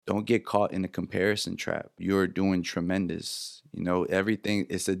don't get caught in the comparison trap. You're doing tremendous. Everything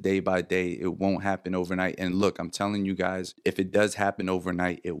is a day by day. It won't happen overnight. And look, I'm telling you guys, if it does happen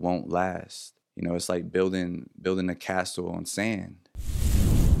overnight, it won't last. It's like building a castle on sand.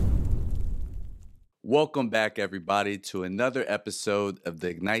 Welcome back, everybody, to another episode of the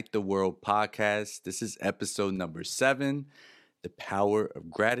Ignite the World podcast. This is episode number 7, The Power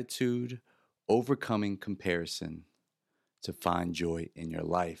of Gratitude, Overcoming Comparison to Find Joy in Your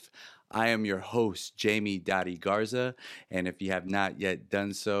Life. I am your host, Jamie Dottie Garza, and if you have not yet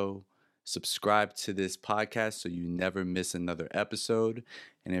done so, subscribe to this podcast so you never miss another episode.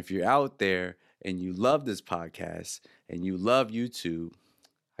 And if you're out there and you love this podcast and you love YouTube,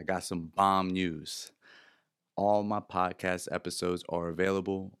 I got some bomb news. All my podcast episodes are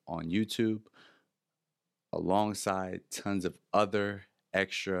available on YouTube alongside tons of other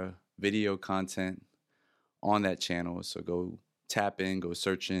extra video content on that channel. So go tap in, go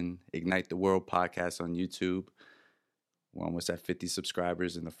search in Ignite the World podcast on YouTube. We're almost at 50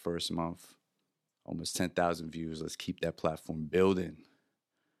 subscribers in the first month, almost 10,000 views. Let's keep that platform building.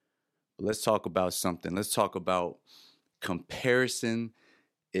 But let's talk about something. Let's talk about comparison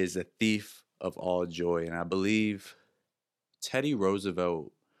is a thief of all joy. And I believe Teddy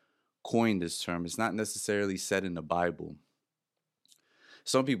Roosevelt coined this term. It's not necessarily said in the Bible.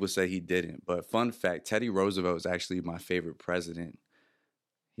 Some people say he didn't, but fun fact, Teddy Roosevelt is actually my favorite president.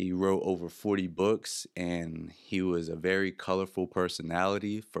 He wrote over 40 books, and he was a very colorful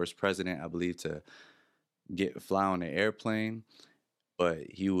personality. First president, I believe, to fly on an airplane, but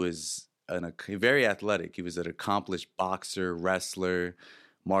he was very athletic. He was an accomplished boxer, wrestler,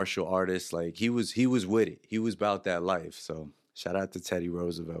 martial artist. Like he was with it. He was about that life. So shout out to Teddy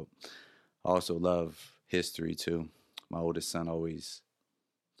Roosevelt. I also love history too. My oldest son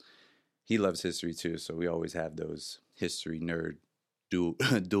he loves history too. So we always have those history nerd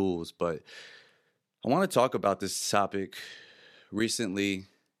duels. But I want to talk about this topic. Recently,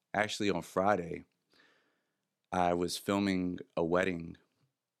 actually on Friday, I was filming a wedding.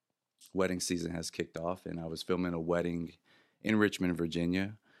 Wedding season has kicked off, and I was filming a wedding in Richmond,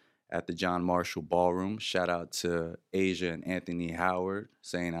 Virginia at the John Marshall Ballroom. Shout out to Asia and Anthony Howard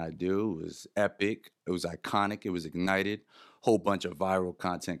saying I do. It was epic. It was iconic. It was ignited. Whole bunch of viral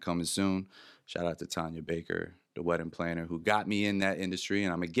content coming soon. Shout out to Tanya Baker, the wedding planner, who got me in that industry.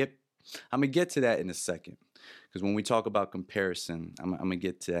 And I'm gonna get to that in a second. Because when we talk about comparison, I'm gonna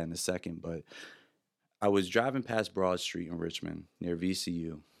get to that in a second. But I was driving past Broad Street in Richmond near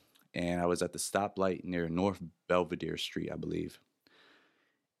VCU. And I was at the stoplight near North Belvedere Street, I believe.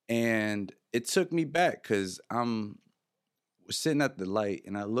 And it took me back because I'm sitting at the light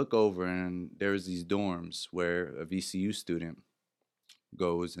and I look over and there's these dorms where a VCU student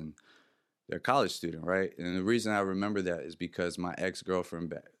goes and they're a college student, right? And the reason I remember that is because my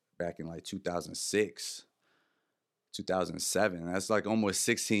ex-girlfriend back in like 2006, 2007, that's like almost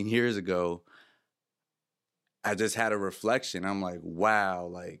 16 years ago, I just had a reflection. I'm like, wow,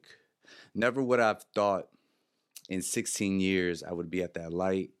 like never would I've thought in 16 years I would be at that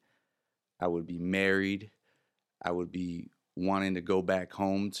light. I would be married. I would be wanting to go back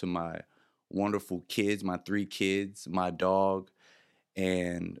home to my wonderful kids, my 3 kids, my dog.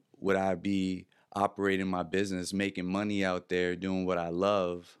 And would I be operating my business, making money out there, doing what I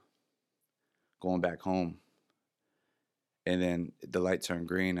love, going back home? And then the light turned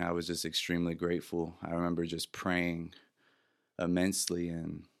green. I was just extremely grateful. I remember just praying immensely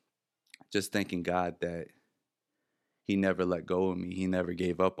and just thanking God that He never let go of me. He never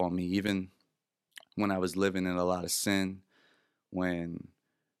gave up on me, even when I was living in a lot of sin, when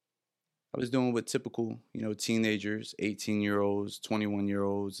I was doing what typical, teenagers, 18-year-olds,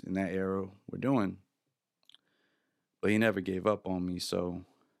 21-year-olds in that era were doing. But He never gave up on me. So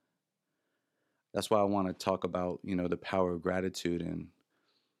that's why I want to talk about, the power of gratitude and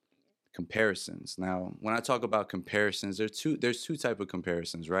comparisons. Now, when I talk about comparisons, there's two types of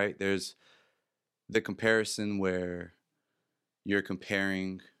comparisons, right? There's the comparison where you're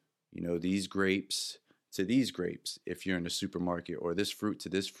comparing, these grapes to these grapes if you're in the supermarket, or this fruit to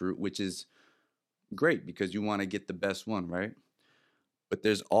this fruit, which is great because you want to get the best one, right? But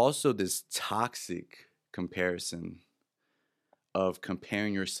there's also this toxic comparison of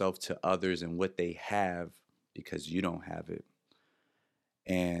comparing yourself to others and what they have because you don't have it.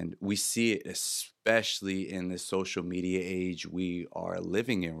 And we see it especially in the social media age we are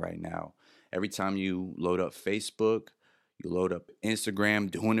living in right now. Every time you load up Facebook, you load up Instagram,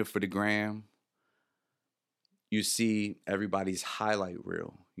 doing it for the gram, you see everybody's highlight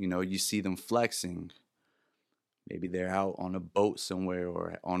reel. You see them flexing. Maybe they're out on a boat somewhere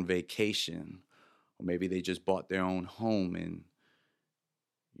or on vacation, or maybe they just bought their own home and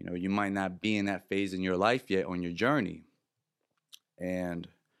You know, you might not be in that phase in your life yet on your journey. And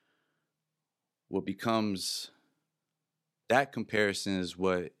what becomes that comparison is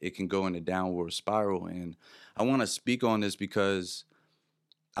what it can go in a downward spiral. And I want to speak on this because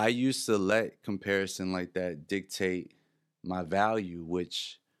I used to let comparison like that dictate my value,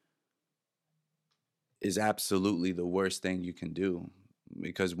 which is absolutely the worst thing you can do.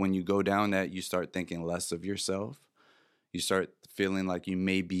 Because when you go down that, you start thinking less of yourself. You start feeling like you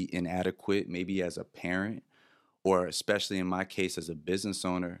may be inadequate, maybe as a parent, or especially in my case as a business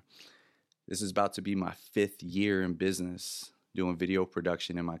owner. This is about to be my 5th year in business doing video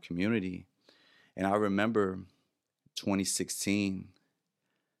production in my community. And I remember 2016,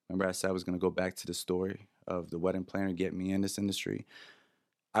 remember I said I was going to go back to the story of the wedding planner getting me in this industry.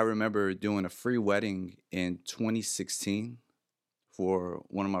 I remember doing a free wedding in 2016 for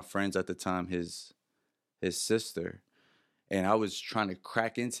one of my friends at the time, his sister. And I was trying to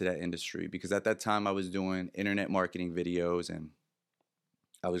crack into that industry because at that time I was doing internet marketing videos and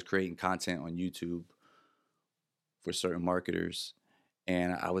I was creating content on YouTube for certain marketers.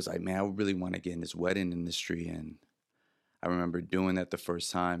 And I was like, man, I really want to get in this wedding industry. And I remember doing that the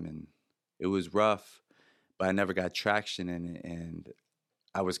first time and it was rough, but I never got traction in it. And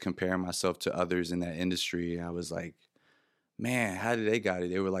I was comparing myself to others in that industry. I was like, man, how did they got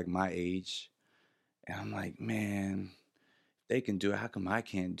it? They were like my age. And I'm like, man, they can do it. How come I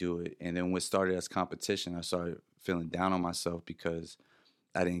can't do it? And then what started as competition, I started feeling down on myself because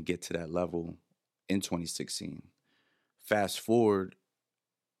I didn't get to that level in 2016. Fast forward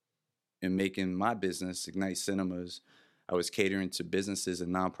in making my business, Ignite Cinemas, I was catering to businesses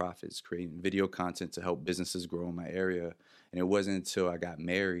and nonprofits, creating video content to help businesses grow in my area. And it wasn't until I got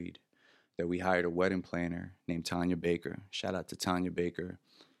married that we hired a wedding planner named Tanya Baker. Shout out to Tanya Baker.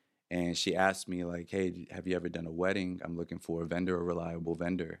 And she asked me, like, hey, have you ever done a wedding? I'm looking for a vendor, a reliable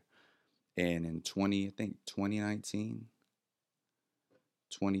vendor. And in 2019,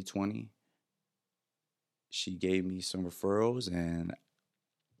 2020, she gave me some referrals and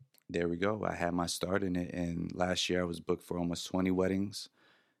there we go. I had my start in it. And last year I was booked for almost 20 weddings.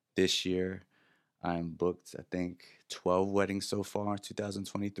 This year I'm booked, I think, 12 weddings so far,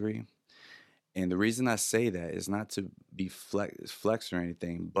 2023. And the reason I say that is not to be flex or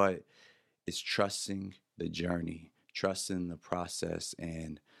anything, but it's trusting the journey, trusting the process.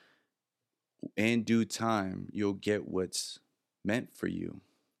 And in due time, you'll get what's meant for you.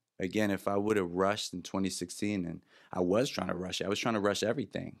 Again, if I would have rushed in 2016, and I was trying to rush it, I was trying to rush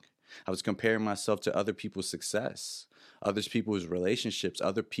everything. I was comparing myself to other people's success, other people's relationships,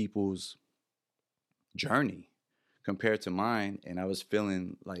 other people's journey compared to mine. And I was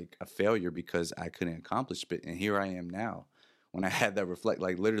feeling like a failure because I couldn't accomplish it. And here I am now when I had that reflect,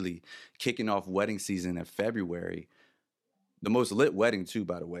 like literally kicking off wedding season in February. The most lit wedding too,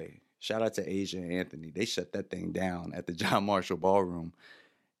 by the way. Shout out to Asia and Anthony. They shut that thing down at the John Marshall Ballroom.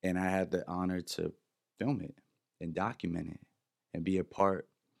 And I had the honor to film it and document it and be a part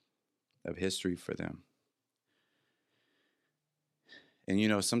of history for them. And you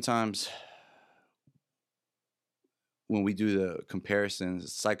know, sometimes when we do the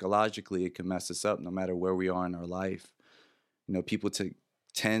comparisons, psychologically, it can mess us up no matter where we are in our life. You know, people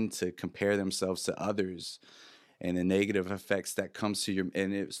tend to compare themselves to others and the negative effects that comes to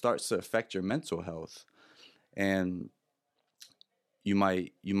and it starts to affect your mental health. And you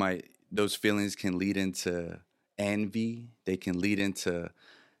might, those feelings can lead into envy. They can lead into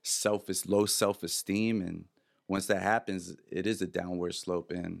low self-esteem. And once that happens, it is a downward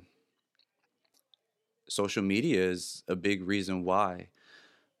slope. And social media is a big reason why.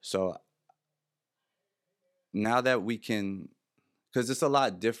 So now that we can, because it's a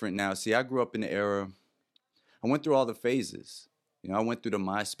lot different now. See, I grew up in the era, I went through all the phases. You know, I went through the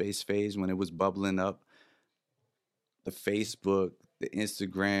MySpace phase when it was bubbling up, the Facebook, the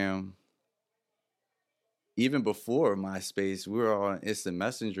Instagram. Even before MySpace, we were on Instant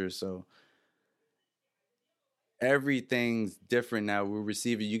Messenger. So everything's different now.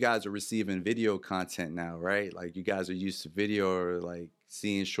 You guys are receiving video content now, right? Like you guys are used to video or like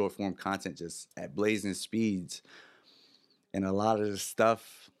seeing short form content just at blazing speeds. And a lot of the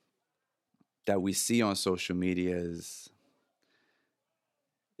stuff that we see on social media it's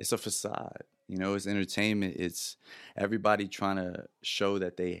a facade. You know, it's entertainment. It's everybody trying to show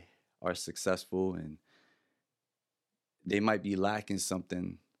that they are successful and they might be lacking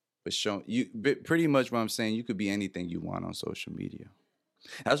something, but pretty much what I'm saying, you could be anything you want on social media.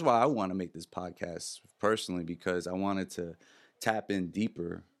 That's why I want to make this podcast personally, because I wanted to tap in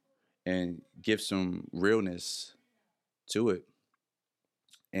deeper and give some realness to it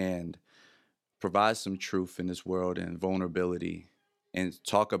and provide some truth in this world and vulnerability and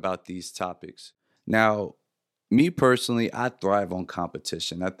talk about these topics. Now, me personally, I thrive on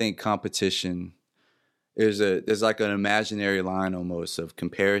competition. I think competition there's like an imaginary line almost of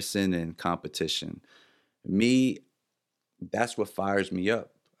comparison and competition. Me, that's what fires me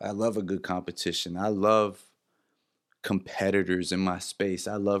up. I love a good competition. I love competitors in my space.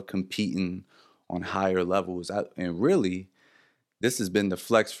 I love competing on higher levels. And really, this has been the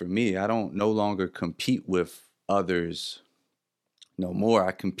flex for me. I don't no longer compete with others no more.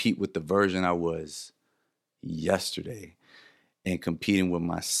 I compete with the version I was yesterday and competing with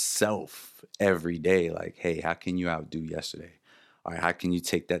myself every day. Like, hey, how can you outdo yesterday? All right, how can you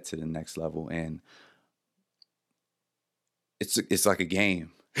take that to the next level? And it's like a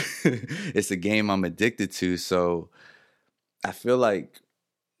game. It's a game I'm addicted to. So I feel like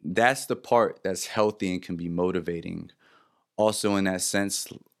that's the part that's healthy and can be motivating. Also, in that sense,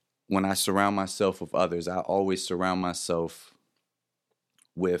 when I surround myself with others, I always surround myself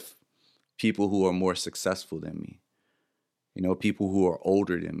with people who are more successful than me. You know, people who are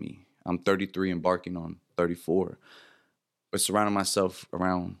older than me. I'm 33, embarking on 34, but surrounding myself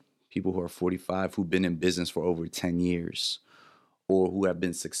around people who are 45 who've been in business for over 10 years or who have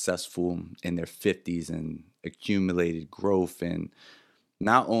been successful in their 50s and accumulated growth and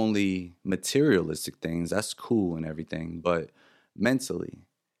not only materialistic things, that's cool and everything, but mentally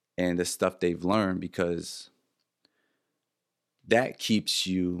and the stuff they've learned, because that keeps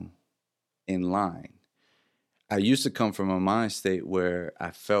you in line. I used to come from a mind state where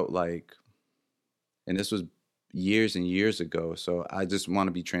I felt like, and this was years and years ago, so I just want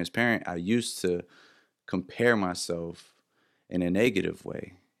to be transparent. I used to compare myself in a negative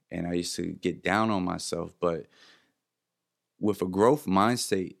way, and I used to get down on myself. But with a growth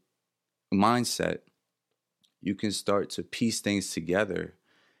mindset, you can start to piece things together,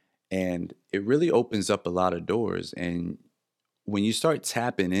 and it really opens up a lot of doors. And when you start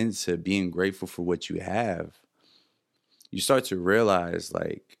tapping into being grateful for what you have, you start to realize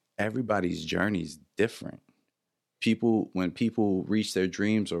like everybody's journey is different. When people reach their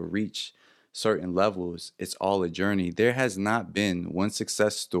dreams or reach certain levels, it's all a journey. There has not been one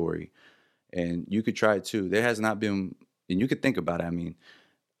success story, and you could try it too. There has not been, and you could think about it, I mean,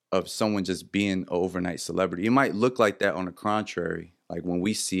 of someone just being an overnight celebrity. It might look like that on the contrary, like when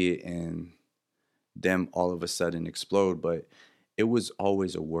we see it and them all of a sudden explode, but it was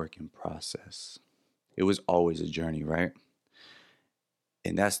always a work in process. It was always a journey, right?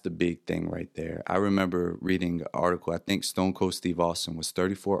 And that's the big thing right there. I remember reading an article. I think Stone Cold Steve Austin was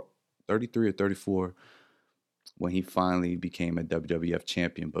 34, 33 or 34 when he finally became a WWF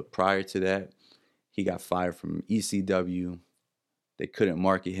champion. But prior to that, he got fired from ECW. They couldn't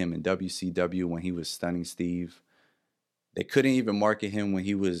market him in WCW when he was Stunning Steve. They couldn't even market him when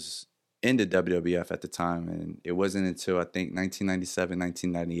he was in the WWF at the time. And it wasn't until I think 1997,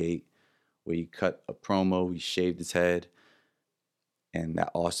 1998, where he cut a promo, he shaved his head, and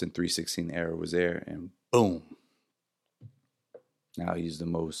that Austin 316 era was there, and boom. Now he's the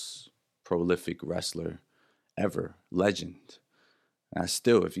most prolific wrestler ever, legend. And I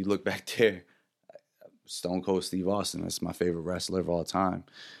still, if you look back there, Stone Cold Steve Austin, that's my favorite wrestler of all time.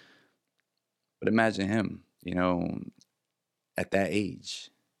 But imagine him, at that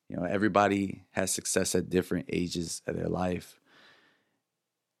age. Everybody has success at different ages of their life.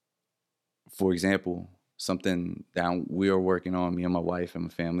 For example, something that we are working on, me and my wife and my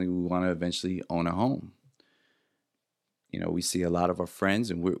family, we want to eventually own a home. We see a lot of our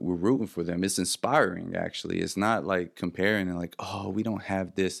friends and we're rooting for them. It's inspiring, actually. It's not like comparing and like, oh, we don't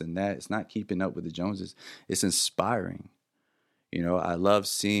have this and that. It's not keeping up with the Joneses. It's inspiring. I love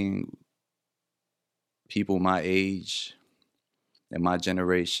seeing people my age and my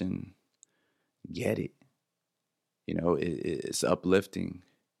generation get it. It's uplifting.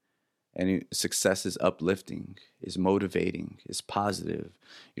 And success is uplifting, it's motivating, it's positive.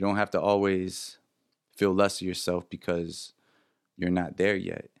 You don't have to always feel less of yourself because you're not there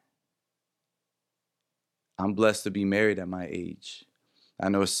yet. I'm blessed to be married at my age. I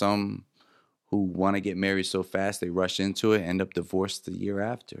know some who want to get married so fast, they rush into it, end up divorced the year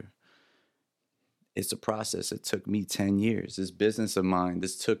after. It's a process. It took me 10 years. This business of mine,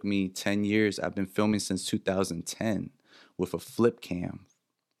 this took me 10 years. I've been filming since 2010 with a flip cam.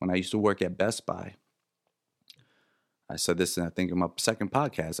 When I used to work at Best Buy, I said this, and I think in my second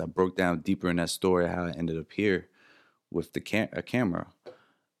podcast, I broke down deeper in that story how I ended up here with a camera.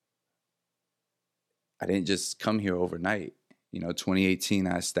 I didn't just come here overnight. 2018,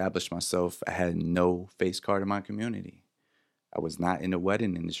 I established myself. I had no face card in my community. I was not in the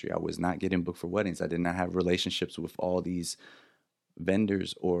wedding industry. I was not getting booked for weddings. I did not have relationships with all these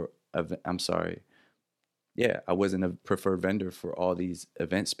vendors yeah, I wasn't a preferred vendor for all these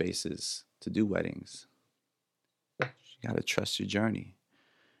event spaces to do weddings. You got to trust your journey,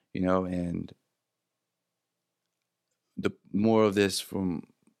 and the more of this from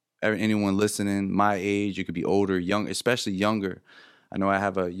anyone listening, my age, you could be older, young, especially younger. I know I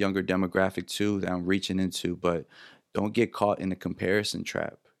have a younger demographic too that I'm reaching into, but don't get caught in the comparison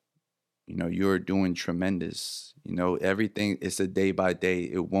trap. You're doing tremendous. Everything is a day by day.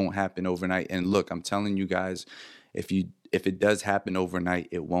 It won't happen overnight. And look, I'm telling you guys, if it does happen overnight,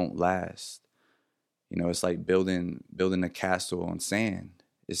 it won't last. It's like building a castle on sand.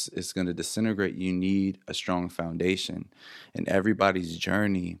 It's going to disintegrate. You need a strong foundation. And everybody's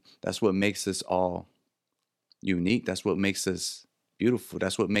journey, that's what makes us all unique. That's what makes us beautiful.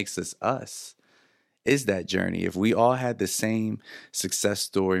 That's what makes us us, is that journey. If we all had the same success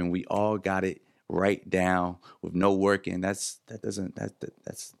story and we all got it right down with no work in, that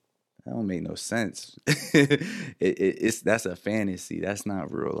don't make no sense. That's a fantasy. That's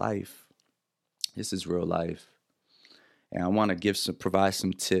not real life. This is real life. And I want to provide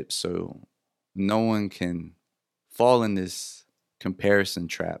some tips so no one can fall in this comparison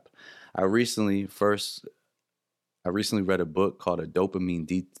trap. I recently read a book called A Dopamine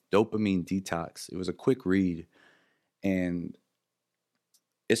Detox. It was a quick read, and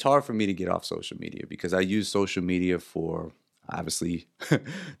it's hard for me to get off social media because I use social media for, obviously,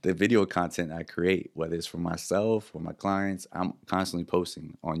 the video content I create, whether it's for myself or my clients. I'm constantly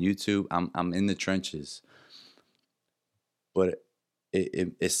posting on YouTube. I'm in the trenches. But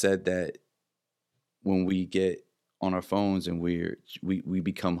it said that when we get on our phones and we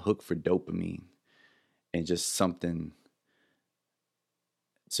become hooked for dopamine and just something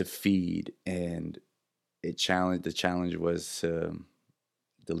to feed, and the challenge was to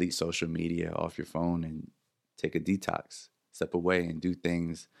delete social media off your phone and take a detox, step away and do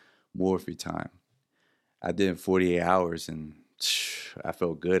things more of your time. I did in 48 hours and I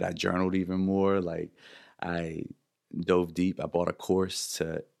felt good. I journaled even more. Like, I dove deep. I bought a course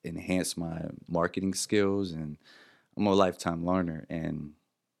to enhance my marketing skills, and I'm a lifetime learner, and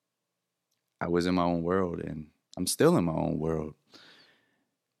I was in my own world, and I'm still in my own world.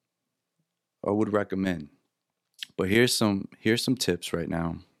 I would recommend. But here's some tips right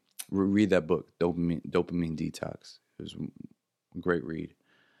now. Read that book, Dopamine Detox. It was a great read.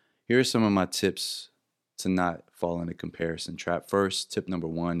 Here are some of my tips to not fall in a comparison trap. First, tip number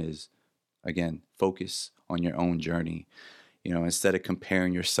 1 is, again, focus on your own journey. Instead of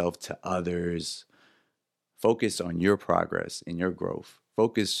comparing yourself to others, focus on your progress and your growth.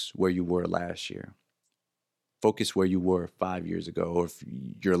 Focus where you were last year. Focus where you were 5 years ago. Or if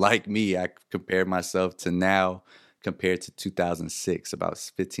you're like me, I compare myself to now compared to 2006, about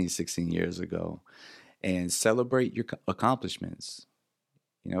 15, 16 years ago. And celebrate your accomplishments.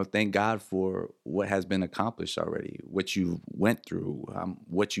 Thank God for what has been accomplished already, what you went through,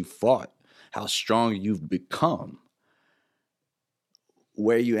 what you fought, how strong you've become,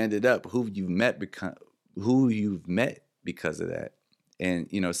 where you ended up, who you've met because of that.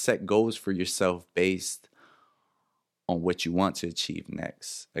 And, set goals for yourself based on what you want to achieve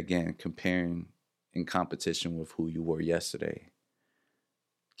next. Again, comparing in competition with who you were yesterday.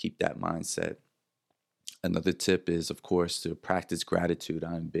 Keep that mindset. Another tip is, of course, to practice gratitude.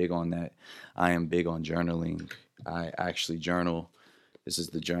 I'm big on that. I am big on journaling. I actually journal. This is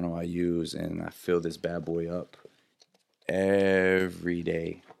the journal I use, and I fill this bad boy up every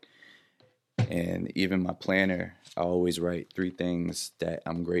day. And even my planner, I always write 3 things that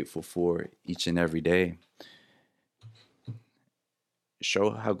I'm grateful for each and every day.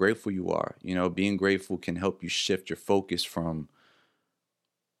 Show how grateful you are. Being grateful can help you shift your focus from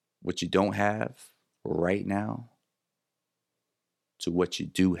what you don't have right now to what you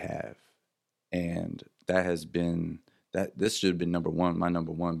do have. And this should have been my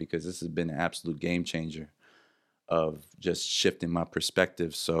number one, because this has been an absolute game changer of just shifting my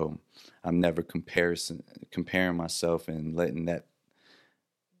perspective. So I'm never comparing myself and letting that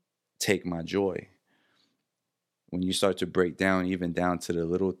take my joy. When you start to break down, even down to the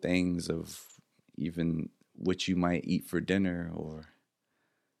little things of even what you might eat for dinner, or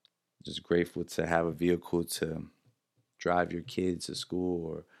just grateful to have a vehicle to drive your kids to school,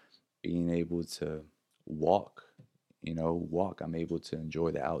 or being able to walk, I'm able to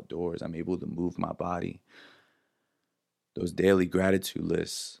enjoy the outdoors. I'm able to move my body. Those daily gratitude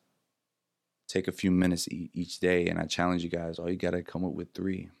lists, take a few minutes each day. And I challenge you guys, all you got to come up with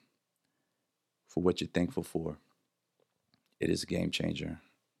 3 for what you're thankful for. It is a game changer.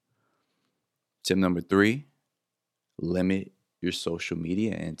 Tip number 3, limit your social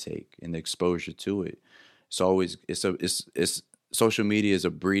media intake and the exposure to it. Social media is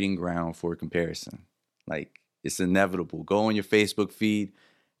a breeding ground for comparison. Like, it's inevitable. Go on your Facebook feed,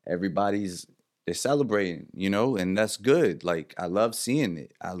 they're celebrating, and that's good. Like, I love seeing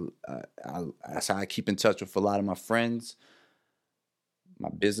it. That's how I keep in touch with a lot of my friends, my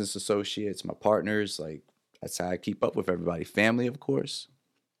business associates, my partners. Like, that's how I keep up with everybody. Family, of course,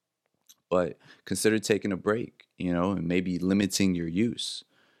 but consider taking a break, and maybe limiting your use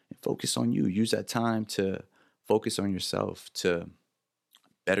and focus on you. Use that time to focus on yourself, to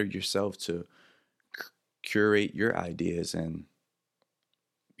better yourself, to curate your ideas and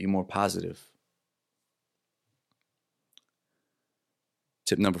be more positive.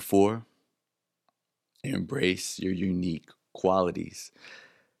 Tip number 4, embrace your unique qualities.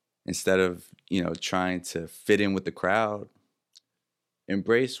 Instead of, trying to fit in with the crowd,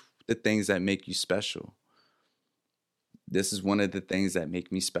 embrace the things that make you special. This is one of the things that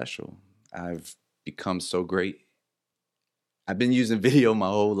make me special. I've become so great. I've been using video my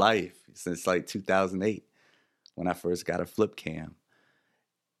whole life, since like 2008 when I first got a flip cam.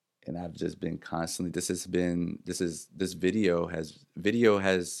 And I've just been constantly, this video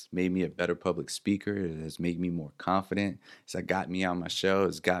has made me a better public speaker. It has made me more confident. It's got me on my shell.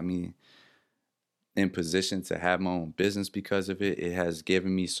 It's got me in position to have my own business because of it. It has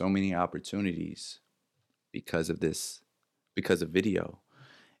given me so many opportunities because of video,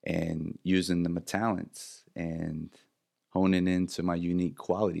 and using my talents and honing into my unique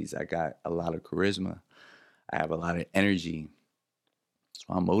qualities. I got a lot of charisma. I have a lot of energy. So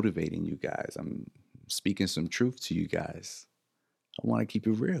I'm motivating you guys. I'm speaking some truth to you guys. I want to keep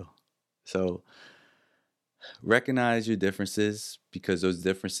it real. So recognize your differences, because those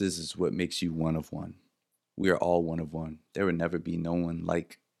differences is what makes you one of one. We are all one of one. There will never be no one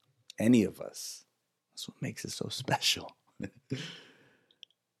like any of us. That's what makes it so special.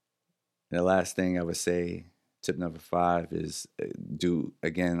 The last thing I would say, tip number 5, is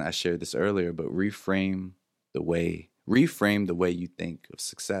I shared this earlier, but reframe the way you think of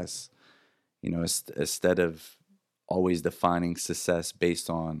success. Instead of always defining success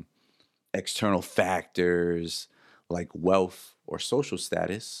based on external factors like wealth or social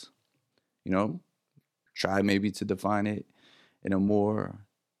status, try maybe to define it in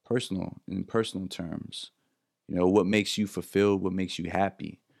personal terms. What makes you fulfilled? What makes you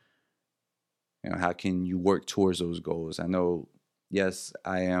happy? How can you work towards those goals? I know, yes,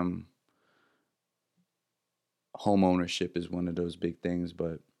 home ownership is one of those big things,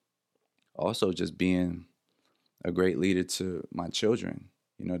 but also just being a great leader to my children.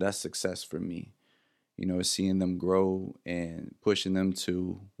 That's success for me. Seeing them grow and pushing them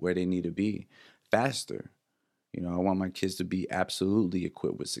to where they need to be faster. I want my kids to be absolutely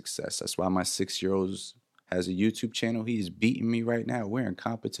equipped with success. That's why my 6-year-old has a YouTube channel. He's beating me right now. We're in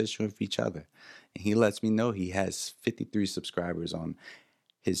competition with each other. And he lets me know he has 53 subscribers on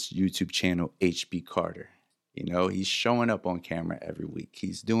his YouTube channel, HB Carter. He's showing up on camera every week.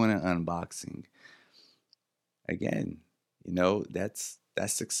 He's doing an unboxing. Again, that's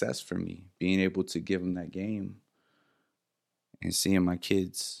success for me. Being able to give him that game and seeing my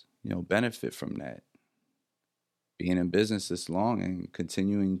kids, benefit from that. Being in business this long and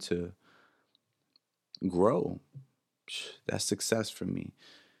continuing to grow, that's success for me.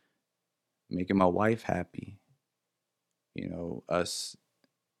 Making my wife happy. Us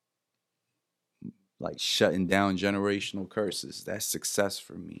like shutting down generational curses. That's success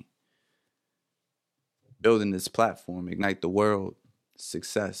for me. Building this platform, Ignite the World,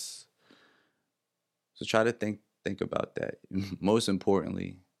 success. So try to think about that. Most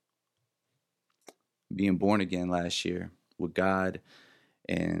importantly, being born again last year with God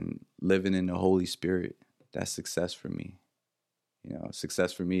and living in the Holy Spirit, that's success for me.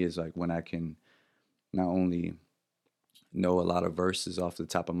 Success for me is like when I can not only know a lot of verses off the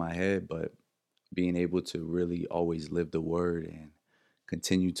top of my head, but being able to really always live the word and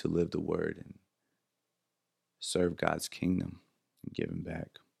continue to live the word and serve God's kingdom and give him back.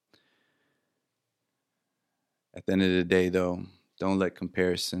 At the end of the day, though, don't let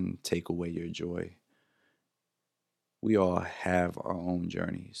comparison take away your joy. We all have our own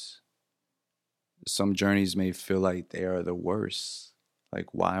journeys. Some journeys may feel like they are the worst.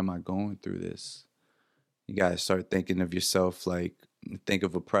 Like, why am I going through this? You got to start thinking of yourself like, think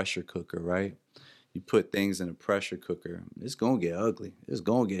of a pressure cooker, right? You put things in a pressure cooker, it's going to get ugly. It's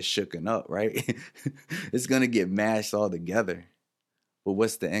going to get shooken up, right? It's going to get mashed all together. But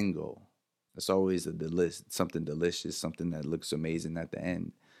what's the end goal? It's always something delicious, something that looks amazing at the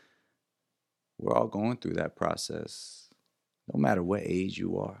end. We're all going through that process, no matter what age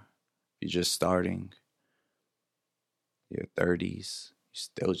you are. You're just starting your 30s. You're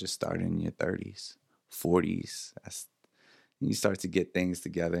still just starting in your 30s, 40s. You start to get things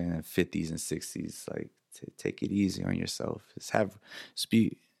together in the 50s and 60s. Like, take it easy on yourself. Just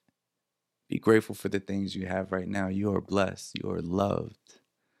be grateful for the things you have right now. You are blessed. You are loved.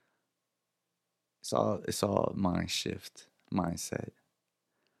 It's all mindset.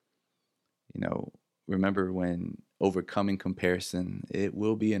 Remember, when overcoming comparison, it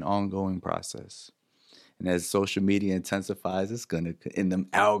will be an ongoing process. And as social media intensifies, and the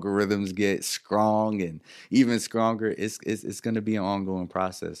algorithms get strong and even stronger. It's gonna be an ongoing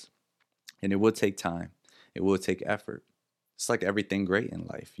process, and it will take time. It will take effort. It's like everything great in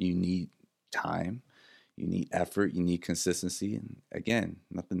life. You need time, you need effort, you need consistency, and again,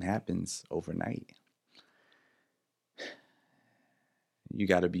 nothing happens overnight. You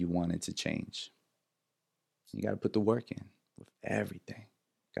got to be wanting to change. You got to put the work in with everything.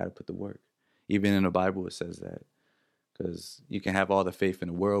 Got to put the work. Even in the Bible, it says that. Because you can have all the faith in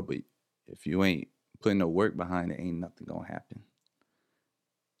the world, but if you ain't putting no work behind it, ain't nothing going to happen.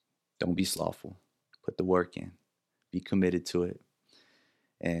 Don't be slothful. Put the work in. Be committed to it.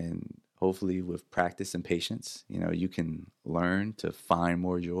 And hopefully with practice and patience, you can learn to find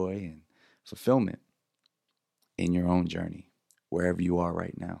more joy and fulfillment in your own journey, wherever you are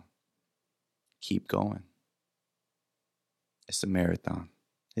right now. Keep going. It's a marathon.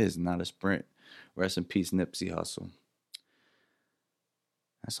 It is not a sprint. Rest in peace, Nipsey Hussle.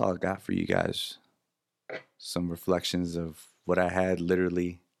 That's all I got for you guys. Some reflections of what I had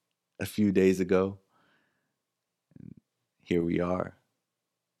literally a few days ago. And here we are.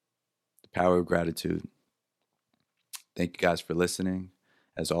 The power of gratitude. Thank you guys for listening,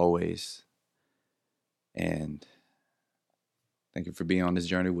 as always. And thank you for being on this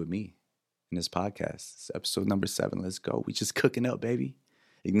journey with me in this podcast. It's episode number 7. Let's go. We just cooking up, baby.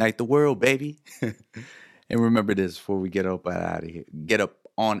 Ignite the world, baby. And remember this before we get up out of here. Get up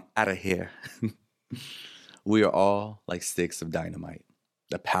on out of here. We are all like sticks of dynamite.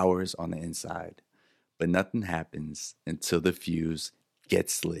 The power is on the inside, but nothing happens until the fuse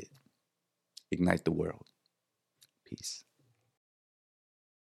gets lit. Ignite the world. Peace.